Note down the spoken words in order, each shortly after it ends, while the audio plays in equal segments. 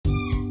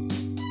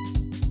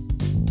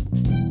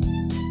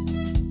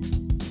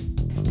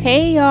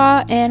Hey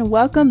y'all, and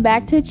welcome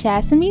back to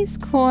Chasame's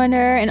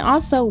Corner, and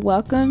also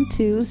welcome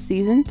to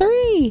season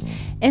 3.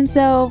 And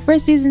so for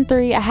season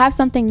 3, I have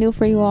something new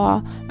for you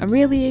all. I'm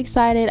really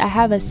excited. I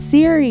have a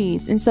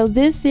series, and so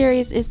this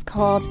series is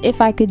called If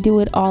I Could Do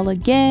It All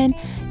Again.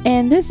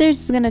 And this series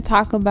is going to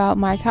talk about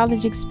my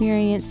college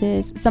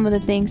experiences, some of the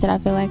things that I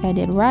feel like I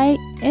did right,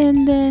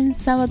 and then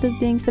some of the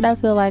things that I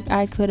feel like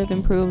I could have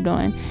improved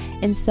on.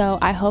 And so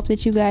I hope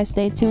that you guys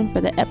stay tuned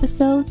for the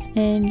episodes,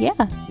 and yeah,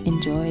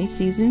 enjoy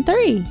season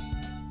 3.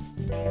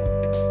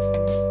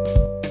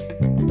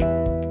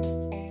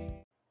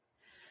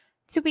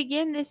 To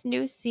begin this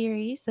new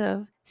series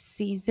of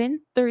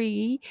season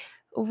 3,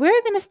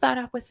 we're going to start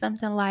off with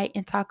something light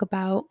and talk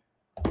about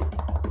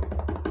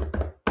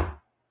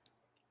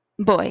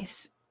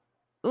boys.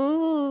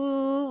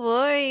 Ooh,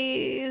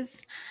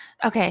 boys.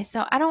 Okay,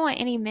 so I don't want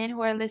any men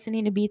who are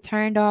listening to be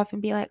turned off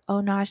and be like,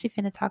 oh no, she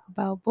finna talk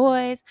about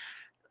boys.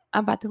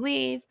 I'm about to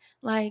leave.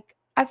 Like,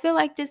 I feel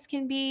like this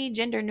can be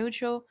gender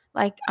neutral.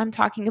 Like, I'm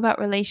talking about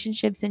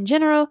relationships in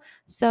general.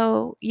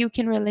 So you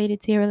can relate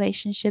it to your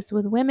relationships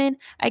with women.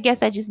 I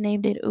guess I just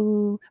named it,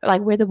 ooh,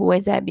 like where the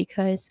boys at,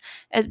 because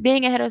as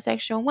being a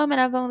heterosexual woman,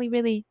 I've only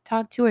really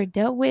talked to or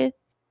dealt with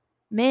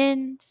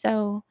men.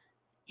 So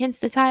hence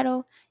the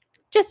title.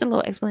 Just a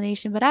little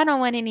explanation, but I don't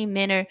want any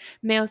men or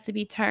males to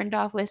be turned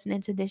off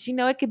listening to this.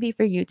 It could be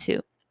for you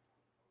too.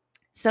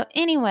 So,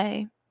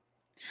 anyway,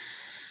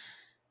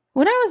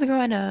 when I was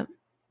growing up,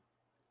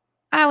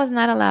 I was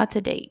not allowed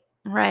to date,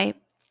 right?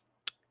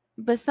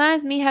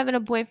 Besides me having a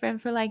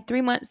boyfriend for like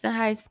 3 months in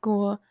high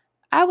school,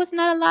 I was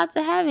not allowed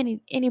to have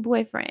any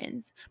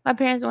boyfriends. My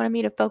parents wanted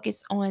me to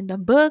focus on the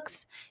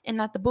books and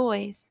not the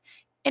boys.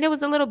 And it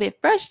was a little bit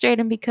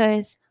frustrating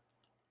because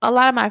a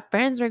lot of my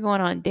friends were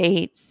going on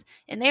dates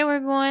and they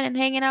were going and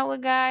hanging out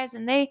with guys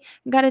and they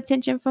got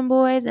attention from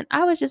boys. And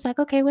I was just like,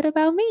 okay, what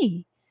about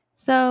me?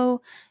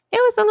 So it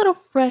was a little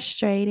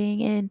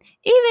frustrating. And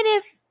even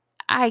if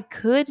I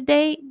could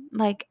date,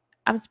 like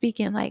I'm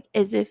speaking like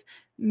as if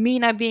me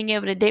not being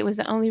able to date was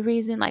the only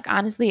reason. Like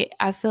honestly,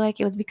 I feel like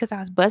it was because I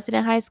was busted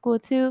in high school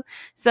too.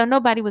 So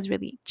nobody was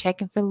really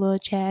checking for little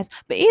Chaz.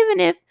 But even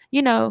if,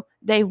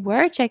 they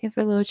were checking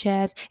for little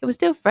Chaz, it was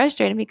still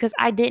frustrating because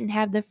I didn't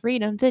have the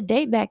freedom to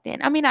date back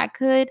then. I mean, I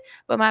could,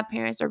 but my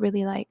parents are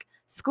really like,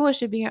 school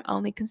should be your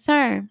only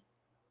concern.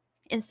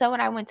 And so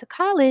when I went to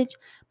college,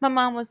 my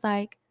mom was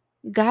like,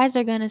 guys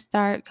are gonna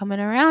start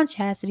coming around,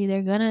 Chastity.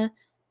 They're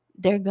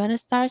gonna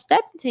start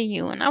stepping to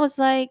you. And I was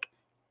like,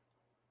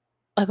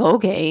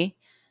 okay.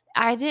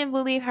 I didn't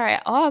believe her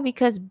at all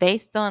because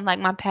based on like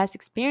my past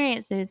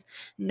experiences,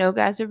 no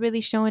guys were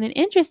really showing an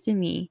interest in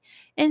me.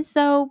 And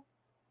so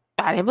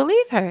I didn't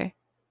believe her.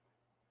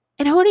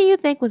 And who do you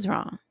think was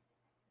wrong?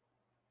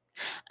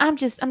 I'm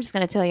just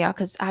gonna tell y'all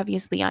because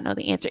obviously y'all know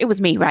the answer. It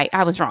was me, right?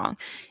 I was wrong.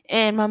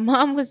 And my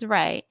mom was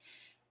right.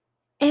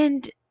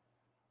 And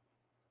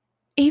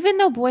even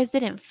though boys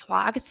didn't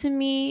flock to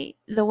me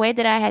the way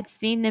that I had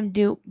seen them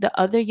do the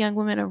other young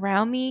women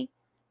around me,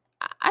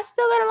 I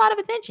still got a lot of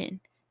attention.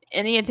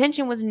 And the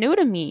attention was new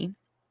to me.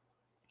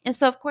 And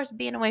so of course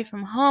being away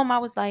from home, I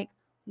was like,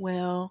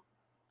 well,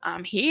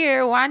 I'm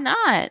here. Why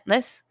not?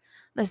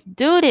 Let's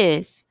do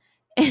this.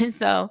 And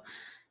so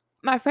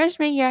my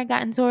freshman year, I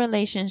got into a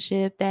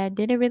relationship that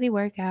didn't really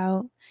work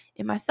out.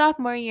 In my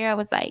sophomore year, I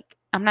was like,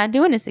 I'm not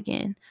doing this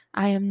again.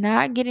 I am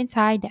not getting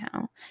tied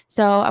down.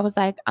 So I was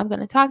like, I'm going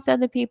to talk to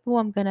other people.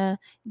 I'm going to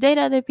date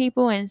other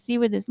people and see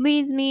where this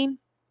leads me.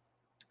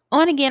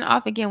 On again,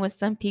 off again with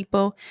some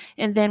people.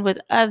 And then with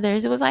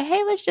others, it was like,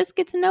 hey, let's just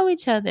get to know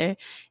each other.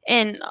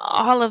 And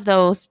all of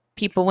those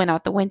people went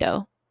out the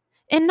window.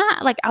 And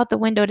not like out the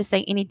window to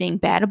say anything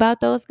bad about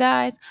those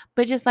guys,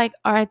 but just like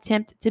our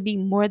attempt to be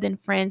more than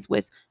friends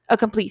was a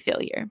complete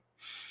failure.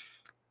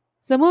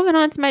 So moving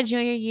on to my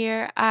junior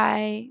year,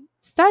 I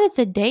started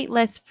to date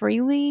less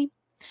freely,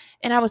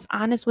 and I was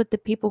honest with the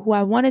people who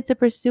I wanted to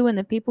pursue and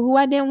the people who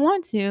I didn't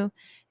want to.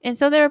 And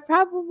so there were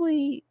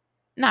probably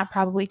not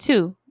probably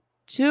two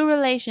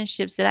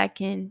relationships that I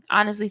can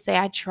honestly say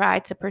I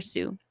tried to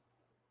pursue,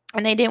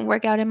 and they didn't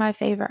work out in my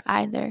favor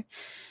either.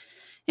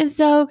 And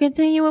so,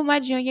 continue with my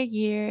junior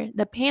year,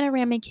 the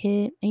panoramic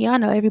hit, and y'all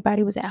know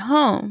everybody was at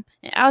home,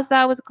 and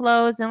outside was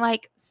closed. And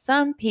like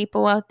some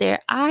people out there,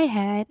 I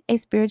had a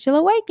spiritual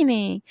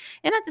awakening.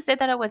 And not to say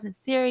that I wasn't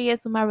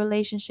serious with my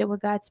relationship with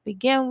God to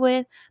begin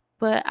with,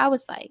 but I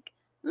was like,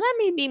 let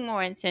me be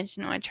more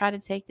intentional and try to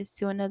take this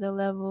to another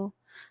level.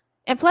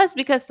 And plus,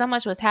 because so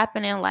much was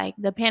happening, like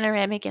the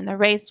panoramic and the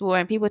race war,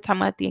 and people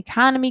talking about the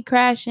economy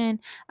crashing,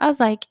 I was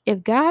like,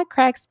 if God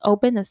cracks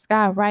open the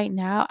sky right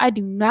now, I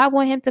do not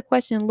want him to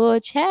question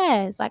Lord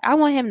Chaz. Like, I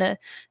want him to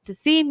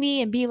see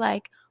me and be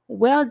like,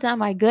 well done,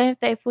 my good and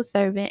faithful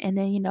servant. And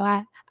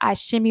then, I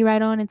shimmy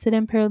right on into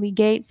them pearly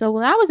gates. So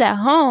when I was at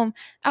home,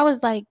 I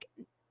was like,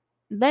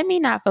 let me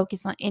not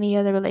focus on any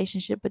other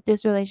relationship, but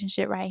this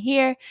relationship right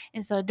here.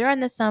 And so during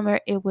the summer,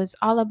 it was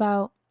all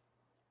about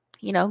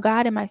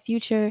God in my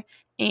future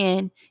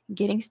and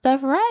getting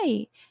stuff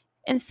right.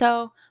 And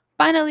so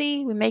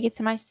finally, we make it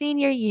to my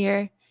senior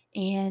year.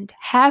 And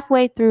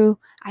halfway through,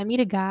 I meet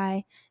a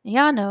guy, and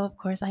y'all know, of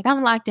course, like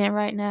I'm locked in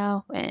right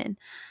now, and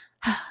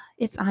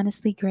it's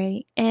honestly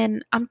great.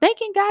 And I'm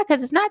thanking God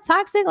because it's not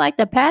toxic like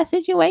the past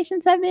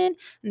situations have been,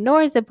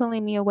 nor is it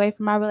pulling me away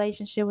from my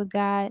relationship with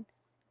God.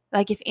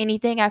 Like if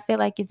anything, I feel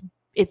like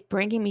it's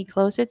bringing me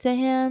closer to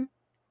Him.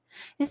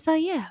 And so,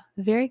 yeah,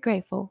 very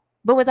grateful.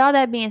 But with all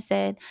that being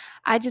said,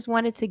 I just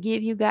wanted to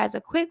give you guys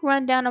a quick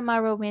rundown of my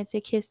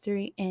romantic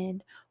history,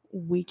 and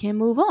we can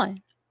move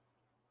on.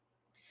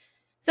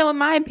 So, in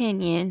my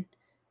opinion,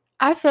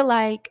 I feel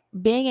like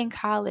being in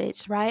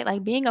college, right?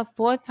 Like being a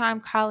full-time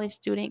college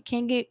student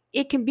can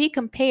be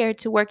compared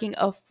to working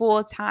a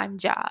full-time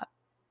job.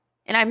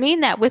 And I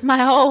mean that with my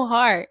whole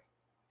heart.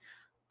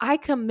 I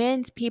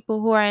commend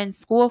people who are in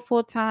school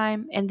full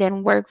time and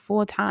then work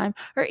full time,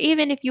 or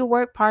even if you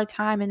work part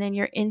time and then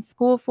you're in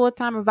school full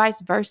time, or vice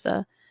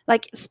versa.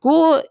 Like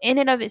school in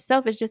and of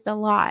itself is just a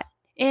lot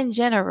in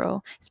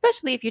general,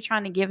 especially if you're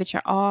trying to give it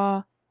your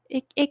all.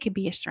 It could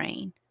be a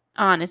strain,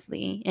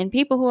 honestly. And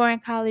people who are in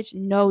college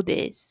know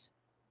this.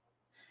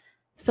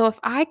 So if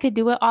I could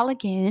do it all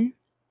again,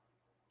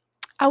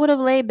 I would have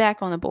laid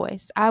back on the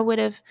boys. I would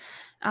have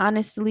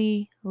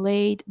honestly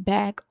laid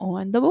back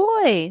on the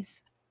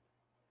boys.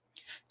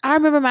 I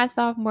remember my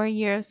sophomore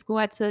year of school,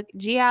 I took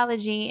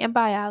geology and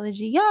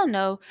biology. Y'all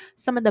know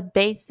some of the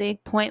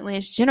basic,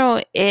 pointless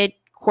general ed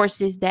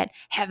courses that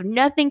have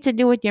nothing to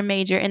do with your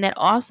major and that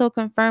also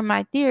confirm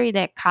my theory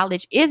that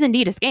college is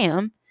indeed a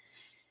scam.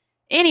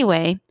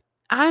 Anyway,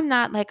 I'm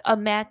not like a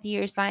mathy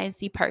or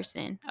sciencey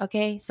person,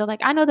 okay? So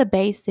like I know the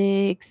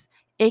basics,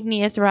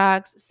 igneous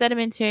rocks,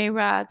 sedimentary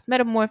rocks,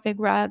 metamorphic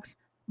rocks.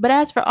 But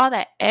as for all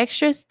that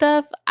extra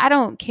stuff, I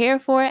don't care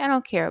for it. I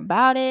don't care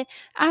about it.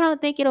 I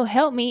don't think it'll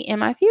help me in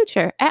my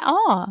future at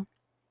all.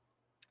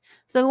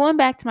 So going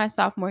back to my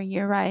sophomore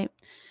year, right?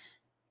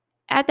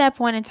 At that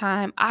point in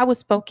time, I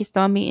was focused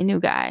on meeting new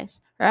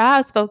guys, or I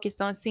was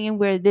focused on seeing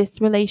where this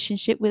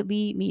relationship would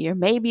lead me, or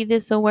maybe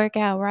this will work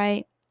out,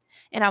 right?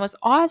 And I was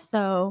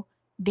also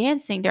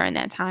dancing during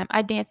that time.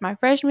 I danced my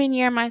freshman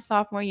year and my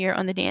sophomore year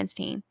on the dance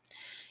team.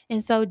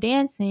 And so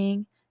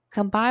dancing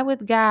combined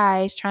with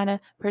guys trying to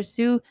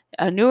pursue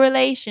a new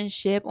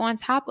relationship on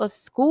top of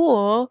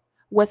school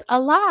was a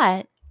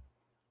lot.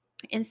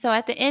 And so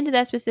at the end of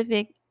that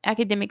specific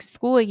academic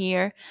school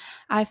year,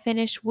 I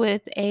finished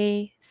with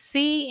a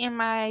C in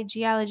my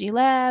geology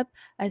lab,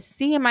 a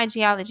C in my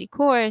geology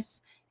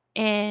course,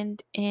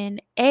 and an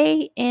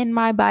A in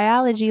my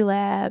biology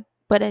lab,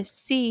 but a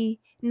C,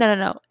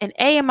 no, an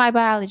A in my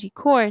biology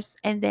course,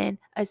 and then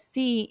a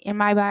C in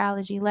my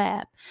biology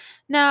lab.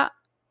 Now,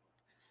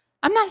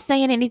 I'm not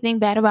saying anything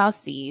bad about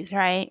C's,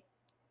 right?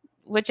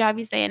 Which I'll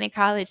be saying in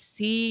college,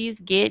 C's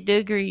get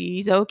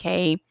degrees,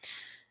 okay.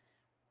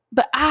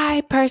 But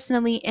I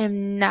personally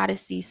am not a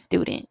C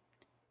student.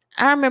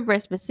 I remember a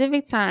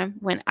specific time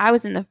when I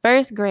was in the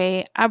first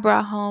grade, I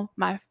brought home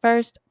my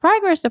first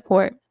progress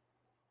report.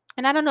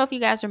 And I don't know if you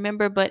guys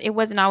remember, but it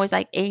wasn't always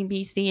like A,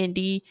 B, C, and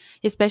D,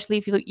 especially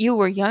if you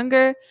were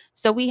younger.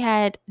 So we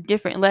had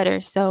different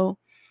letters. So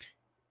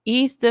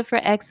E stood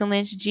for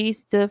excellence, G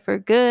stood for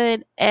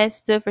good,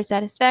 S stood for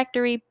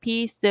satisfactory,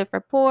 P stood for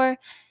poor.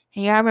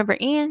 And y'all remember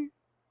N?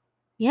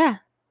 Yeah,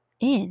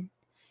 N.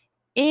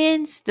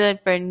 N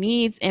stood for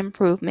needs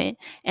improvement.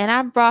 And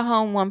I brought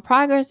home one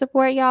progress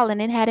report, y'all,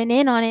 and it had an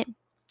N on it.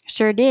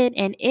 Sure did.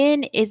 And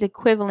N is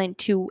equivalent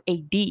to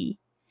a D.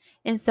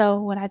 And so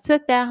when I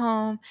took that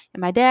home and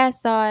my dad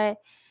saw it,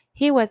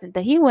 he wasn't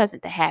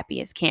the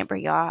happiest camper,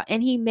 y'all.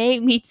 And he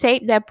made me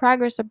tape that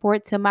progress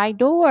report to my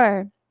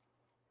door.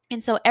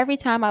 And so every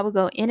time I would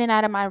go in and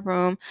out of my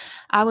room,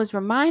 I was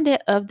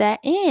reminded of that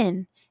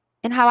end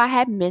and how I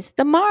had missed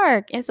the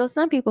mark. And so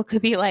some people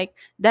could be like,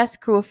 that's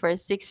cruel for a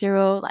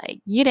 6-year-old.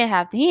 Like, he didn't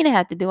have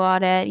to do all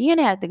that. You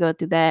didn't have to go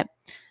through that.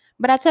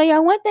 But I tell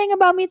y'all one thing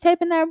about me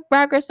taping that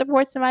progress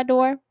reports to my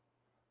door.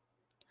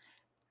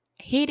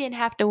 He didn't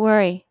have to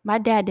worry. My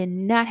dad did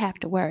not have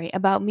to worry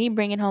about me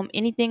bringing home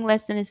anything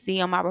less than a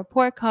C on my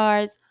report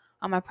cards,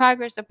 on my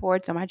progress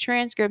reports, on my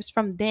transcripts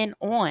from then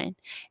on.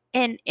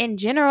 And in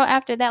general,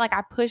 after that, like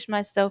I pushed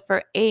myself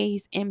for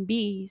A's and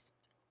B's.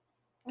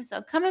 And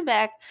so coming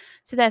back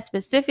to that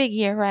specific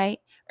year, right?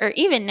 Or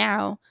even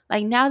now,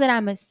 like now that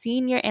I'm a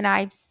senior and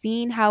I've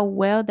seen how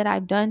well that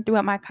I've done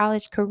throughout my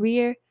college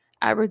career,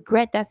 I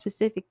regret that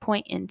specific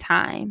point in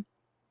time.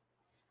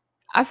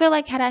 I feel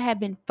like had I had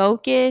been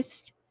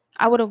focused,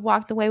 I would have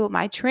walked away with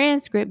my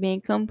transcript being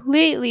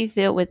completely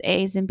filled with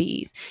A's and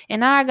B's.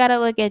 And now I got to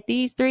look at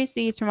these 3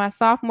 C's from my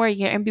sophomore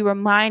year and be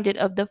reminded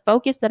of the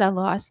focus that I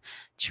lost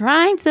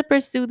trying to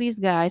pursue these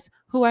guys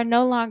who are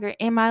no longer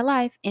in my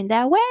life in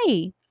that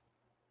way.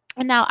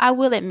 And now I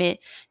will admit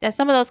that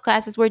some of those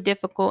classes were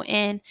difficult,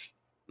 and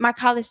my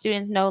college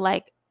students know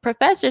like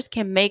professors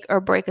can make or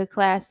break a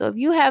class. So if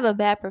you have a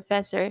bad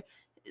professor,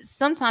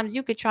 sometimes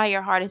you could try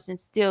your hardest and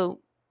still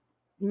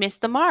miss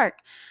the mark.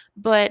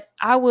 But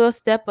I will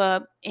step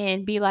up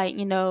and be like,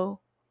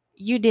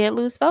 you did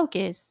lose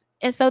focus.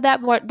 And so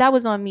that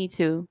was on me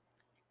too.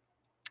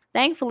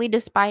 Thankfully,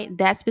 despite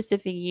that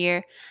specific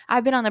year,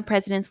 I've been on the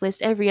president's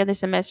list every other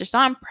semester. So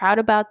I'm proud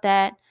about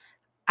that.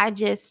 I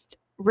just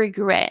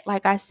regret,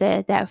 like I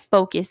said, that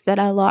focus that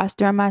I lost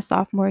during my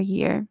sophomore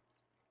year.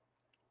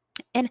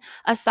 And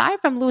aside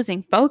from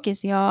losing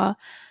focus, y'all,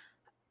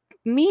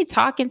 me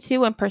talking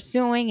to and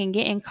pursuing and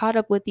getting caught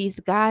up with these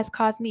guys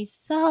caused me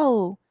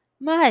so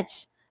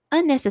much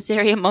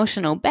unnecessary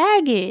emotional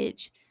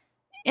baggage.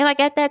 And like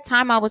at that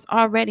time, I was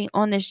already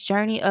on this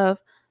journey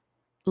of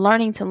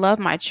learning to love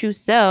my true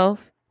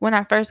self when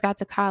I first got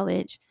to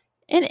college.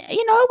 And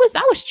I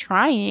was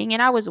trying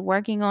and I was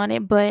working on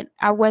it, but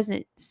I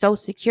wasn't so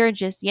secure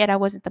just yet. I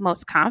wasn't the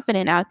most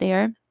confident out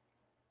there.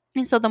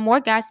 And so the more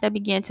guys that I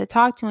began to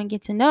talk to and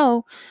get to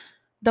know,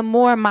 the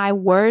more my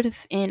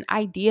worth and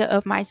idea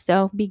of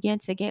myself began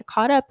to get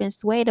caught up and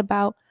swayed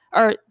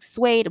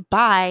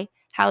by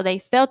how they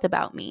felt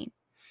about me.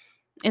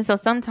 And so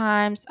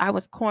sometimes I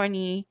was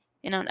corny,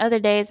 and on other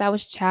days I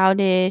was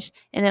childish.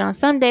 And then on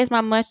some days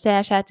my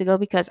mustache had to go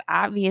because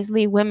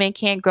obviously women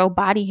can't grow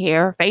body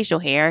hair or facial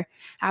hair.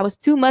 I was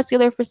too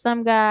muscular for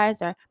some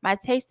guys, or my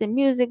taste in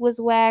music was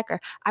whack,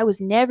 or I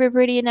was never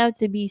pretty enough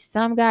to be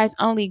some guy's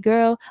only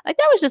girl. Like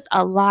there was just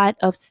a lot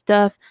of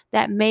stuff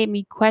that made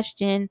me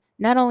question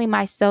not only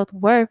my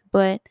self-worth,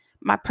 but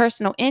my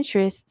personal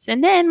interests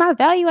and then my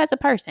value as a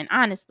person,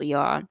 honestly,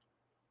 y'all.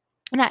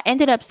 And I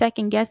ended up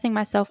second guessing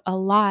myself a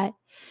lot,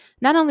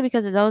 not only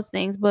because of those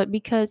things, but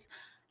because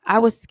I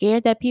was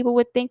scared that people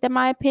would think that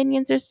my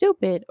opinions are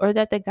stupid or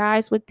that the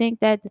guys would think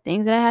that the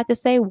things that I had to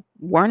say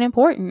weren't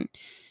important.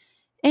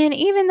 And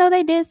even though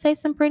they did say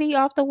some pretty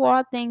off the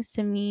wall things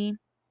to me,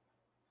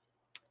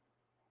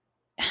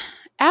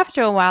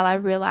 after a while I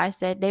realized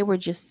that they were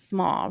just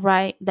small,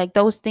 right? Like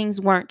those things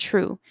weren't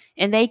true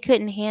and they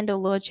couldn't handle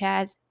Lil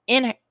Chaz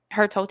in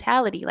her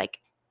totality. Like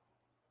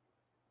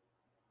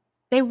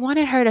they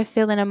wanted her to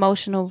fill an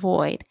emotional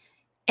void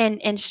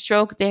and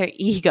stroke their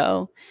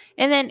ego.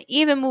 And then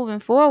even moving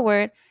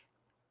forward,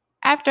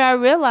 after I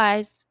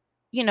realized,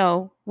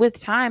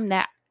 with time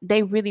that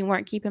they really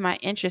weren't keeping my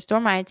interest or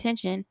my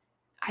attention,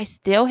 I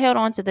still held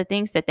on to the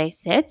things that they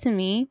said to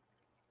me,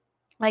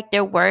 like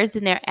their words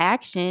and their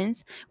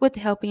actions, with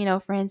the help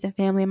of, friends and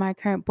family and my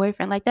current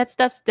boyfriend. Like that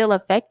stuff still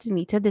affected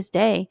me to this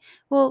day.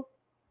 Well,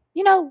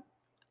 you know,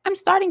 I'm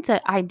starting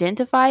to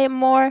identify it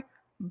more,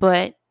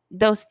 but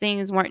those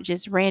things weren't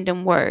just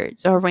random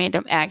words or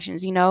random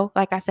actions.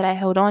 Like I said, I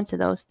held on to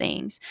those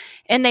things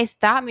and they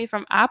stopped me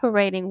from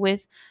operating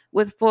with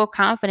full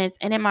confidence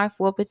and in my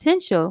full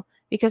potential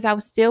because I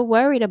was still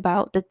worried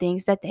about the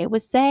things that they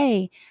would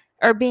say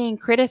or being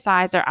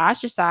criticized or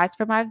ostracized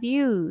for my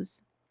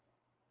views.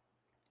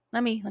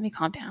 Let me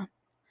calm down.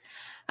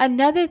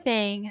 Another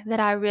thing that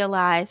I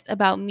realized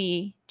about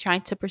me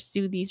trying to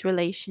pursue these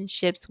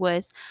relationships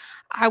was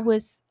I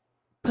was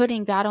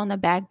putting God on the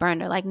back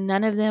burner. Like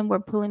none of them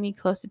were pulling me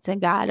closer to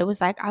God. It was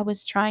like I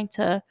was trying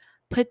to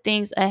put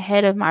things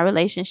ahead of my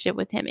relationship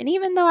with Him. And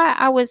even though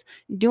I was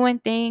doing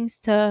things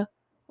to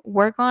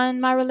work on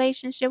my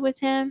relationship with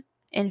Him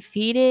and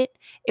feed it,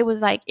 it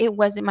was like it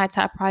wasn't my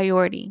top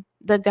priority.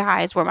 The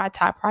guys were my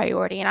top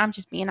priority. And I'm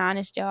just being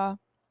honest, y'all.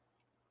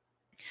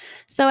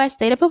 So as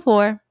stated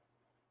before,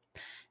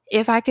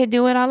 if I could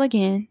do it all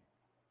again,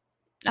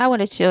 I would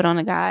have chilled on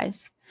the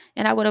guys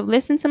and I would have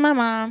listened to my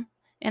mom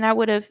and I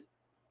would have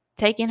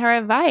taken her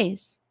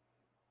advice.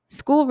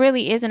 School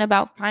really isn't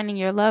about finding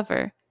your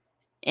lover.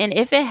 And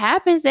if it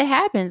happens,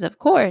 of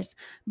course.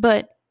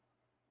 But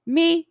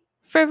me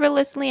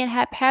frivolously and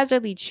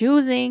haphazardly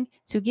choosing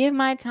to give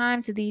my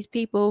time to these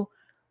people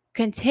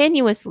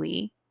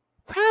continuously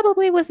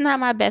probably was not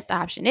my best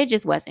option. It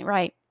just wasn't,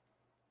 right?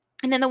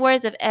 And in the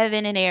words of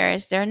Evan and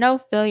Eris, there are no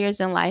failures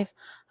in life,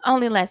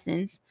 only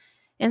lessons.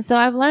 And so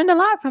I've learned a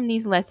lot from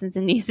these lessons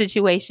in these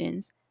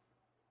situations.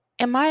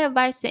 And my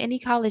advice to any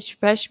college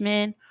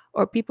freshmen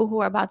or people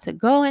who are about to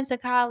go into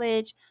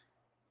college,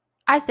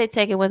 I say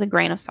take it with a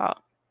grain of salt.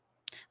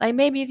 Like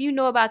maybe if you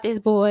know about this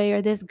boy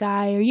or this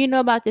guy or you know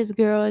about this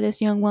girl or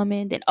this young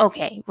woman, then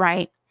okay,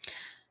 right?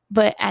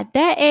 But at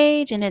that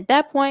age and at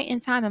that point in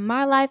time in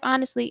my life,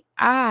 honestly,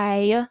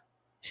 I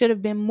should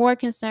have been more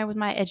concerned with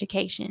my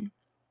education.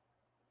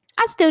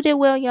 I still did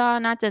well,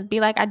 y'all, not to be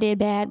like I did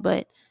bad,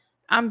 but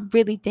I'm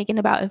really thinking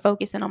about and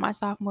focusing on my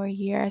sophomore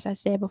year, as I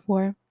said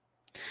before.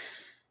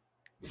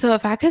 So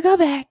if I could go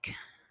back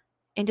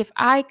and if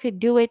I could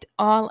do it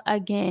all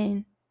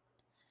again,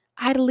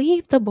 I'd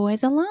leave the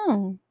boys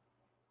alone.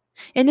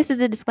 And this is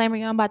a disclaimer,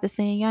 y'all. I'm about to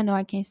sing. Y'all know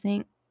I can't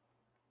sing.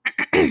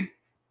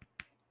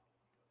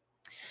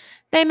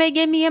 They may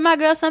give me and my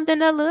girl something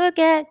to look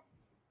at,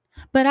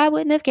 but I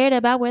wouldn't have cared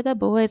about where the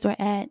boys were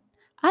at.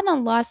 I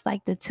done lost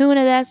like the tune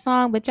of that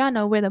song, but y'all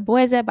know where the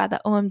boys at by the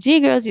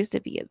OMG Girls used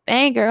to be a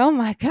banger. Oh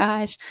my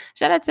gosh.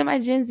 Shout out to my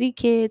Gen Z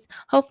kids.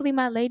 Hopefully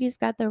my ladies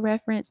got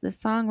the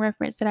song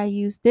reference that I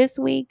used this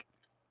week.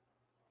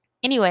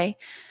 Anyway,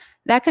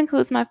 that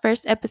concludes my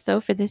first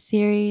episode for this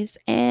series.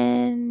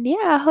 And yeah,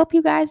 I hope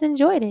you guys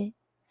enjoyed it.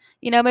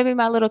 Maybe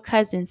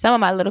some of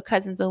my little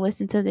cousins will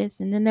listen to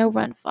this and then they'll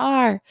run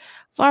far,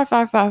 far,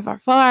 far, far, far,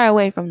 far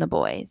away from the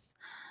boys.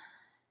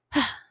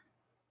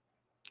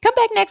 Come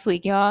back next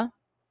week, y'all.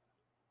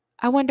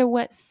 I wonder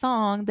what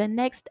song the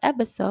next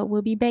episode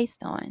will be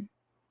based on.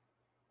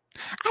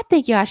 I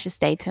think y'all should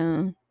stay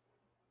tuned.